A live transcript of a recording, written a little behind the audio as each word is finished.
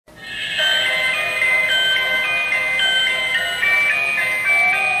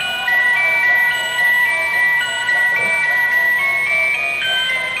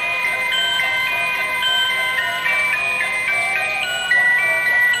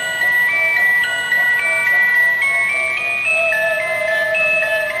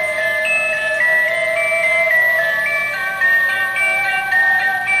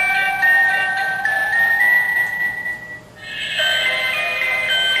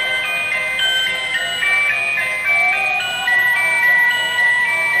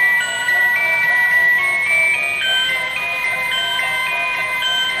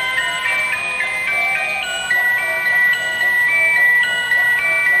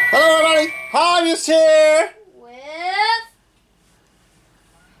Javi's here. With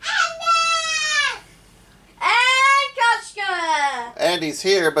and Koshka. Andy's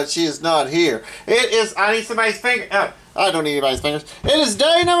here, but she is not here. It is, I need somebody's finger. I don't need anybody's fingers. It is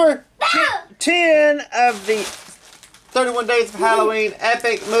day number 10 of the 31 Days of Halloween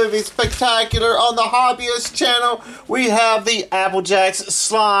Epic Movie Spectacular on the Hobbyist channel. We have the Apple Jacks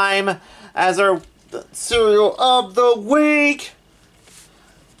Slime as our cereal of the week.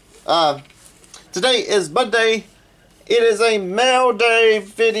 Today is Monday. It is a mail day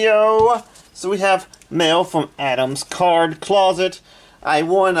video. So we have mail from Adam's Card Closet. I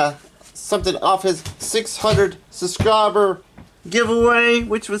won something off his 600 subscriber giveaway,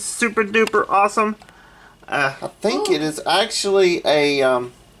 which was super duper awesome. I think it is actually a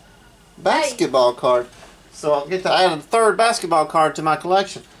basketball card. So I'll get to add a third basketball card to my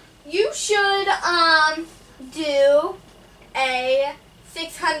collection. You should do a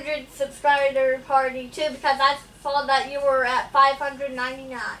 600 subscriber party too, because I saw that you were at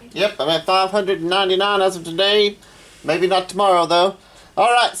 599. Yep, I'm at 599 as of today. Maybe not tomorrow though.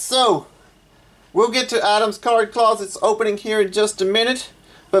 Alright, so we'll get to Adam's Card Closet's opening here in just a minute.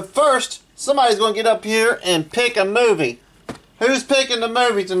 But first, somebody's going to get up here and pick a movie. Who's picking the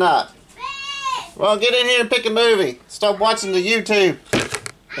movie tonight? Well, get in here and pick a movie. Stop watching the YouTube.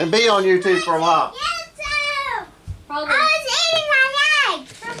 And be on YouTube for a while. Probably. I was eating my leg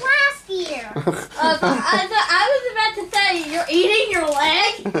from last year. I was about to say, you're eating your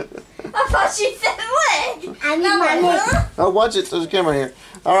leg? I thought she said leg. I mean my leg. Oh, watch it. There's a camera here.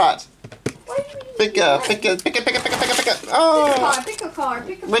 Alright. Pick a. Oh. Pick a card.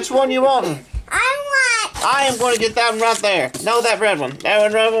 Which one you want? I I am going to get that one right there. No, that red one.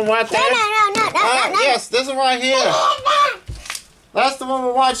 That red one right there. No. Yes, this one right here. That's the one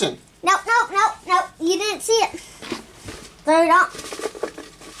we're watching. No. You didn't see it. Throw it up.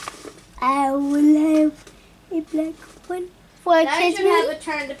 I will have a black one for Now you kids. should have a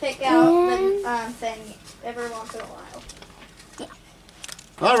turn to pick out the thing every once in a while.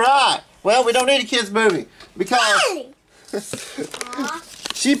 Alright. Well, we don't need a kid's movie. Because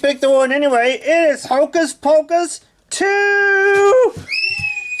she picked the one anyway. It is Hocus Pocus 2.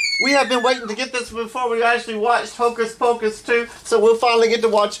 We have been waiting to get this before we actually watched Hocus Pocus 2. So we'll finally get to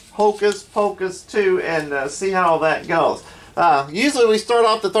watch Hocus Pocus 2 and see how that goes. Usually we start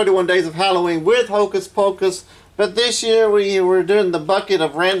off the 31 Days of Halloween with Hocus Pocus. But this year we were doing the bucket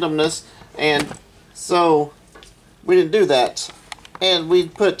of randomness. And so we didn't do that. And we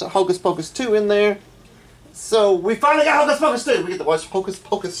put Hocus Pocus 2 in there. So we finally got Hocus Pocus 2. We get to watch Hocus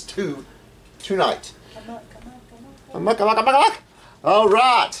Pocus 2 tonight. Come on.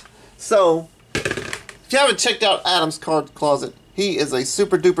 Alright. So, if you haven't checked out Adam's Card Closet, he is a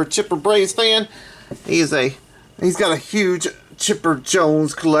super duper Chipper Braves fan. He's got a huge Chipper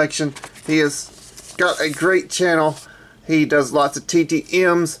Jones collection. He has got a great channel. He does lots of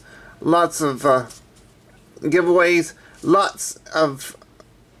TTMs, lots of giveaways, lots of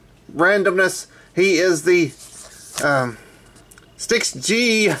randomness. He is the Stix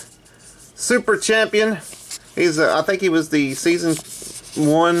G Super Champion. He's I think he was the season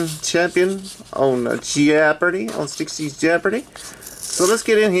 1 champion on Jeopardy, on Stix G's Jeopardy. So let's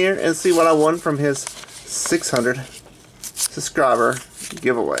get in here and see what I won from his 600 subscriber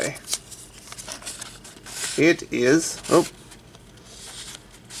giveaway. It is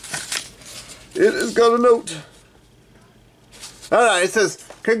got a note. Alright, it says,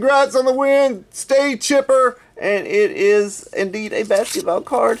 congrats on the win, stay chipper, and it is indeed a basketball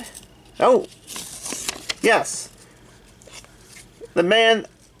card. Oh, yes. The man,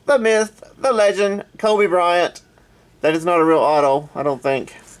 the myth, the legend, Kobe Bryant. That is not a real auto, I don't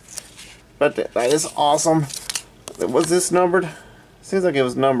think. But that is awesome. Was this numbered? Seems like it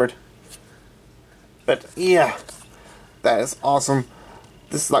was numbered. But yeah, that is awesome.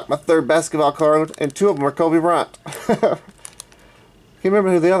 This is like my third basketball card, and 2 of them are Kobe Bryant. Can't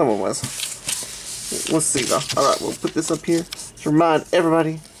remember who the other one was. Let's see though. Alright, we'll put this up here to remind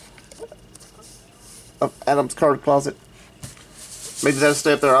everybody of Adam's Card Closet. Maybe that'll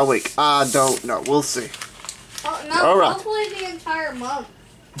stay up there all week. I don't know. We'll see. Oh, no, Alright. hopefully the entire month.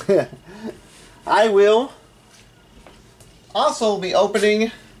 I will also be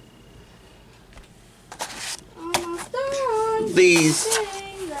opening these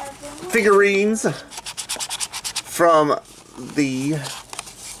figurines from the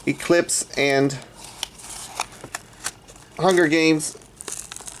Eclipse and Hunger Games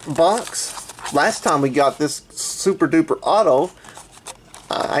box. Last time we got this super duper auto.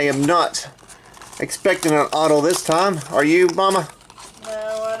 I am not expecting an auto this time. Are you, Mama? No,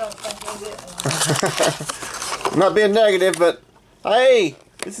 I don't think you'll get one. I'm not being negative, but hey,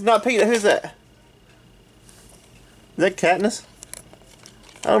 This is not Peeta. Who's that? Is that Katniss?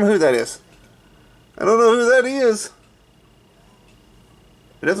 I don't know who that is. I don't know who that is.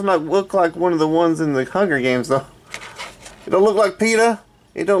 It doesn't look like one of the ones in the Hunger Games, though. It don't look like Peeta.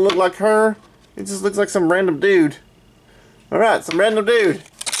 It don't look like her. It just looks like some random dude. Alright, some random dude.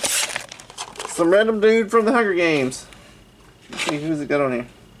 Some random dude from the Hunger Games. Let's see, who's it got on here?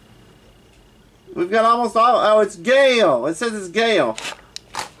 We've got almost all... Oh, it's Gale. It says it's Gale.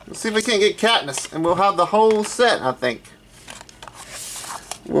 Let's see if we can't get Katniss. And we'll have the whole set, I think.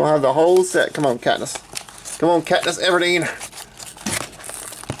 We'll have the whole set. Come on, Katniss. Come on, Katniss Everdeen.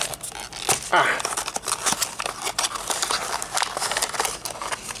 Ah.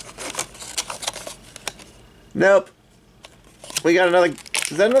 Nope. We got another...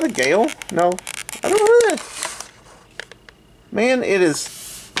 Is that another Gale? No. I don't know who that is. Man, it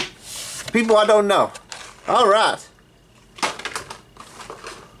is... people I don't know. Alright.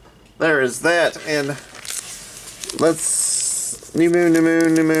 There is that. And let's... New moon, new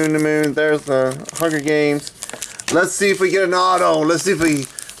moon, new moon, new moon. There's the Hunger Games. Let's see if we get an auto. Let's see if we...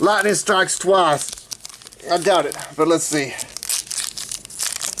 lightning strikes twice. I doubt it, but let's see.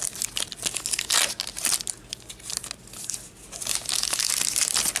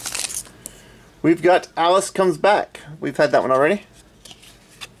 We've got Alice Comes Back. We've had that one already.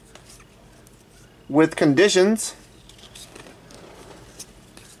 With conditions.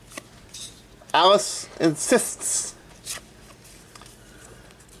 Alice Insists.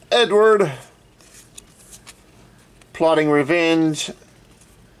 Edward. Plotting Revenge.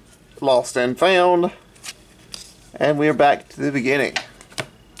 Lost and Found. And we're back to the beginning.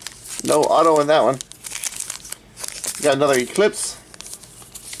 No auto in that one. Got another Eclipse.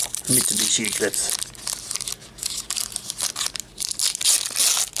 Mitsubishi Eclipse.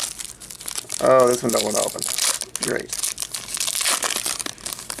 Oh, this one don't want to open. Great.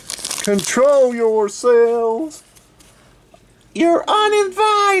 Control yourselves. You're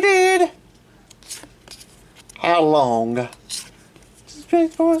uninvited. How long?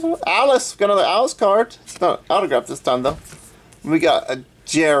 Alice. Got another Alice card. It's not autographed this time, though. We got a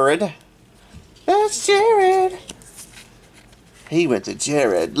Jared. That's Jared. He went to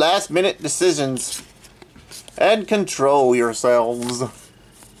Jared. Last minute decisions. And control yourselves.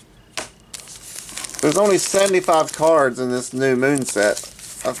 There's only 75 cards in this new moon set,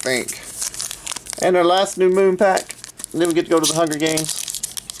 I think. And our last new moon pack. And then we get to go to the Hunger Games.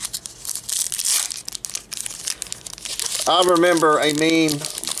 I remember a meme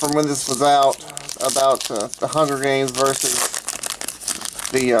from when this was out about the Hunger Games versus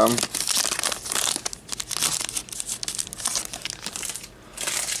the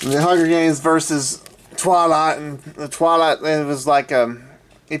Hunger Games versus Twilight, and the Twilight, it was like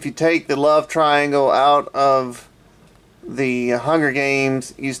if you take the love triangle out of the Hunger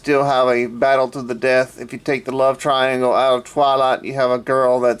Games, you still have a battle to the death. If you take the love triangle out of Twilight, you have a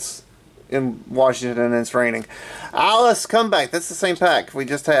girl that's in Washington and it's raining. Alice Come Back. That's the same pack we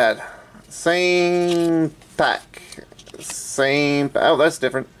just had. Same pack. Same. Oh, that's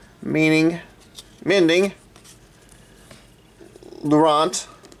different. Mending. Laurent.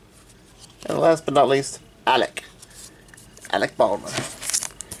 And last but not least, Alec Baldwin.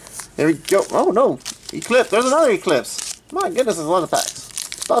 There we go. Oh no, Eclipse. There's another Eclipse. My goodness, there's a lot of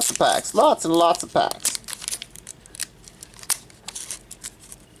packs. Lots of packs. Lots and lots of packs.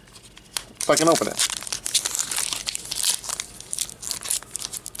 If I can open it.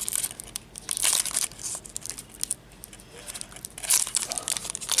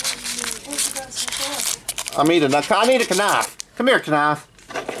 I need a knife. Come here, knife.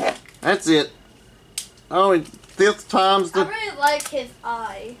 That's it. Oh, this time's the... I really like his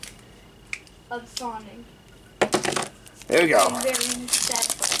eye of Sonic. There we go. I'm very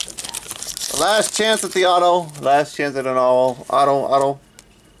satisfied with that. Last chance at the auto. Last chance at an auto.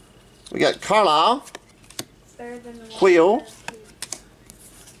 We got Carlisle. It's better than the one Wheel. last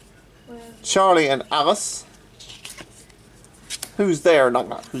week. Charlie and Alice. Who's there? Knock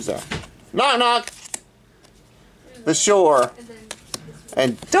knock. Who's there? Knock knock. The Shore. And then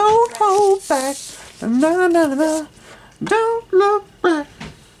And don't hold back. No, no, no. Don't look back.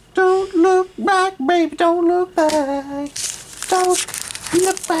 Don't look back, baby. Don't look back. Don't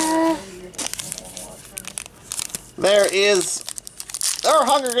look back. There is our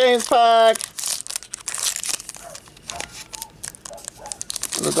Hunger Games pack.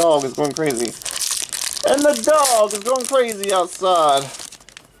 And the dog is going crazy. And the dog is going crazy outside.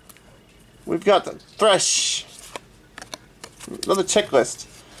 We've got the Thresh. Another checklist.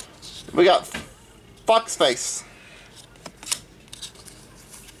 We got Foxface.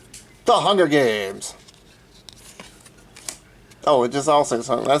 The Hunger Games. Oh, it just also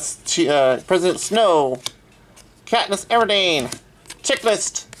song. That's President Snow, Katniss Everdeen,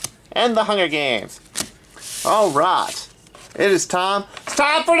 Checklist, and the Hunger Games. All right, it is time. It's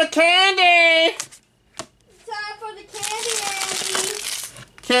time for the candy. Time for the candy,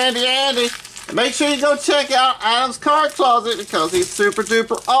 Andy. Candy Andy. Make sure you go check out Adam's card closet because he's super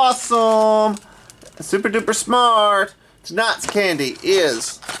duper awesome, super duper smart. Tonight's candy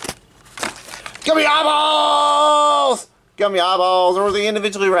is gummy eyeballs. Gummy eyeballs, or are they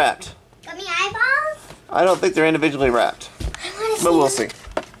individually wrapped? Gummy eyeballs? I don't think they're individually wrapped, but we'll see.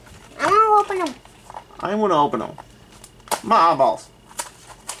 I want to open them. I want to open them. My eyeballs.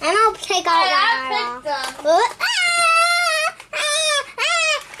 And I'll take out my I picked them.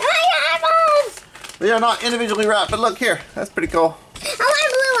 My eyeballs! They are not individually wrapped, but look here. That's pretty cool. I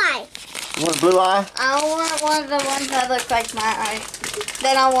want blue eye. You want a blue eye? I want one of the ones that look like my eye.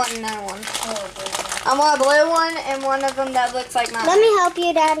 Then I want another one. I want a blue one and one of them that looks like my Let me help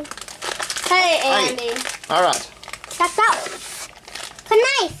you, Daddy. Hey, Andy. All right. That's out. Good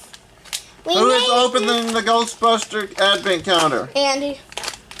nice. Who is opening the Ghostbuster Advent Calendar? Andy.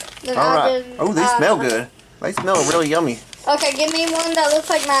 Then All I'll right. do, Oh, they smell good. They smell really yummy. Okay, give me one that looks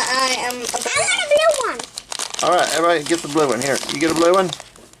like my eye. I want a blue one. All right, everybody gets the blue one. Here, you get a blue one?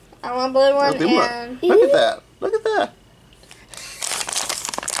 I want a blue one Blue one. and Look at that. Look at that.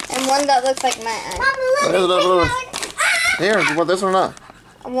 one that looks like my eye. Mama, There's look. another blue one. Here, you want this one or not?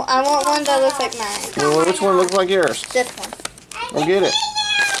 I want one that looks like my eye. Well, which one looks like yours? This one. Go get it.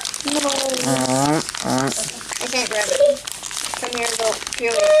 No. I can't grab it. Come here, go.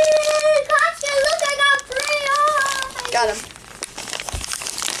 Here. Costa, look, I got 3 eyes. Got him.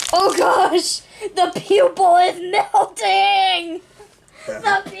 Oh gosh! The pupil is melting!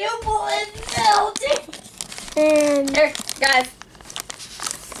 The pupil is melting! And Here, guys.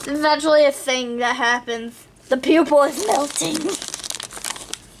 This is actually a thing that happens. The pupil is melting.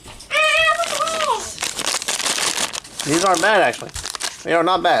 These aren't bad, actually. They are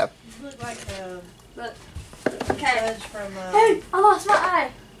not bad. Look like Okay. Judge from Hey, I lost my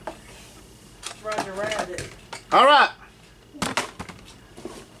eye. Roger Rabbit. All right.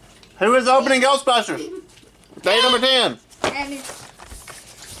 Who is opening Ghostbusters? Day number 10. And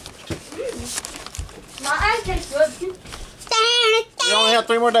my eye tastes good. You only have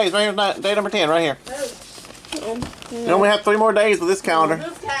 3 more days. Right here's day number 10, right here. You only have 3 more days with this calendar.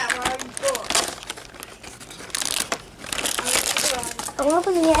 Move cat, where are you going? I'm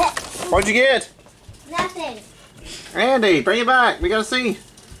opening it. What'd you get? Nothing. Andy, bring it back. We gotta see.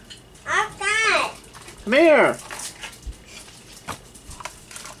 I've got. Come here.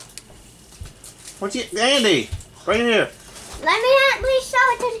 Andy, bring it here. Let me please show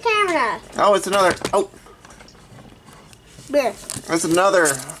it to the camera. Oh, it's another. Oh, Here. it's another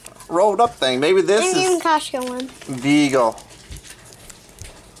rolled up thing. Maybe this I'm giving is Koshka one. Vigo.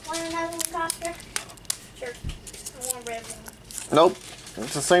 Want another one, Koshka? Sure. I want a red one. Nope.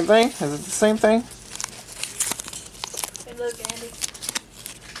 It's the same thing. Is it the same thing? Hey, look, Andy.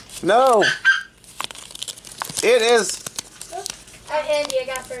 No. It is Hey, Andy, I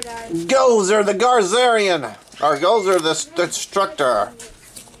got third eye. Gozer the Garzarian. Or Gozer the Destructor.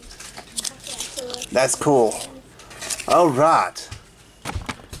 That's cool. Alright.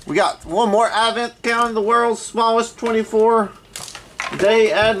 We got one more Advent calendar, the world's smallest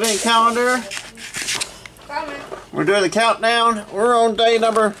 24-day Advent calendar. Coming. We're doing the countdown. We're on day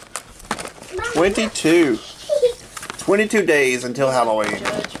number 22. 22 days until Halloween.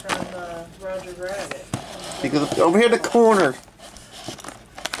 Judge from Roger Rabbit. Because over here in the corner.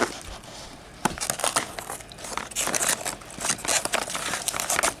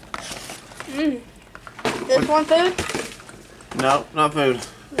 This one food? No, not food.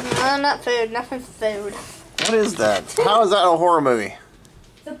 No, not food. Nothing food. What is that? How is that a horror movie?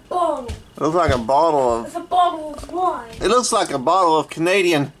 The bottle. It looks like a bottle of. It's a bottle of wine. It looks like a bottle of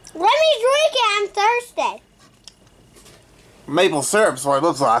Canadian Let me drink it. I'm thirsty. maple syrup. Is what it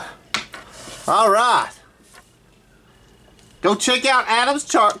looks like. All right. Go check out Adam's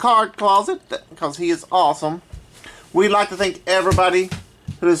card closet because he is awesome. We'd like to thank everybody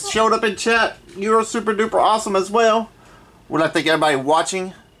who has showed up in chat. You're super duper awesome as well. We'd like to thank everybody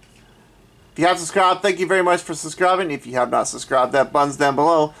watching. If you have subscribed, thank you very much for subscribing. If you have not subscribed, that button's down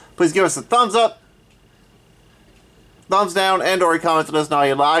below. Please give us a thumbs up, thumbs down, and or comment to let us know how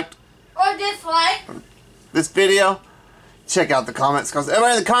you liked Or dislike. this video. Check out the comments because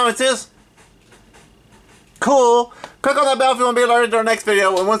everybody in the comments is cool. Click on that bell if you want to be alerted to our next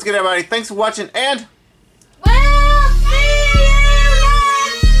video. And once again, everybody, thanks for watching and We'll see you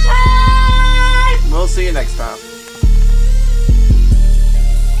next time. we'll see you next time.